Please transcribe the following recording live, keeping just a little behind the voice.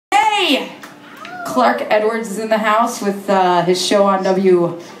Hey! Clark Edwards is in the house with his show on what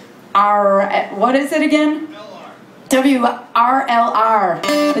is it again? WRLR,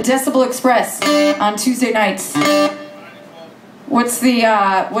 the Decibel Express, on Tuesday nights. What's the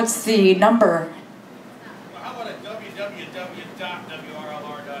number? Well, how about a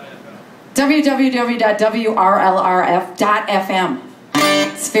www.wrlr.fm? www.wrlrf.fm.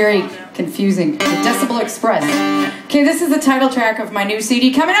 It's very confusing. The Decibel Express. Okay, this is the title track of my new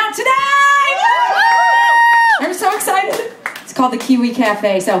CD coming out tonight! I'm so excited. It's called the Kiwi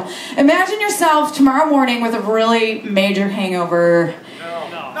Cafe. So imagine yourself tomorrow morning with a really major hangover.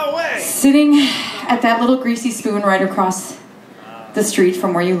 No way! Sitting at that little greasy spoon right across the street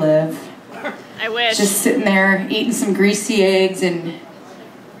from where you live. I wish. Just sitting there eating some greasy eggs and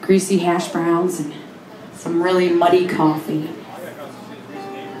greasy hash browns and some really muddy coffee.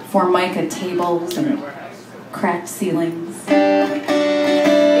 Formica tables and cracked ceilings.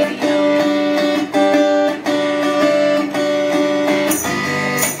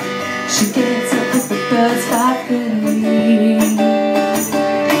 She gets up with the birds 5:30.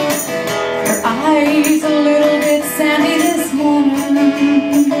 Her eyes a little bit sandy this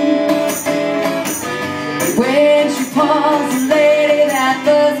morning. When she pours a lady that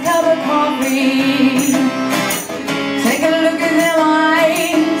first cup of coffee, take a look at their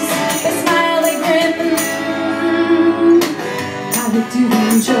eyes, they smile, they grin. How you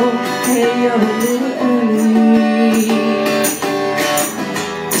doing, Joe? Hey, you're a little early.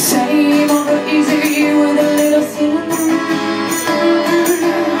 Same over easy with a little cinnamon.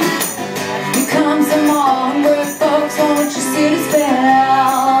 Here comes some more hungry folks, won't you sit a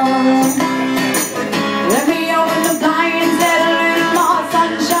spell? Let me open the blinds, let a little more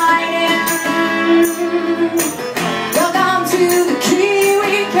sunshine in. Welcome to the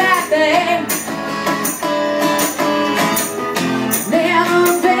Kiwi Cafe. Never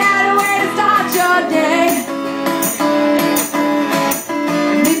a better way to start your day.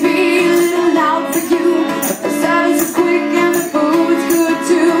 Maybe a little loud for you, but the service is quick and the food's good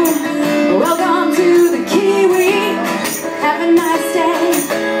too. Welcome to the Kiwi. Have a nice day.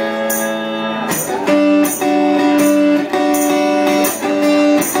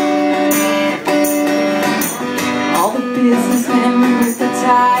 All the businessmen with the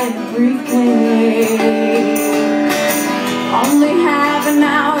tie and briefcase only have an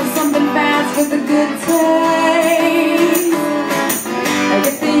hour, something fast with a good taste. I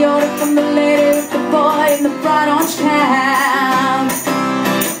get the order from the lady with the boy in the bright orange cap.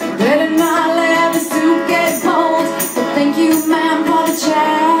 Letting my leather suit get cold, so thank you, ma'am, for the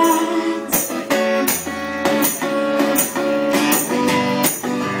chat.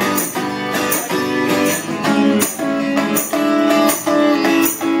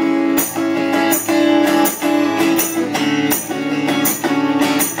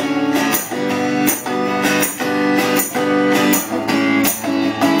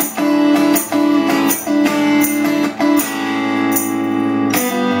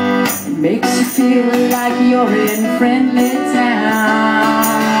 Makes you feel like you're in friendly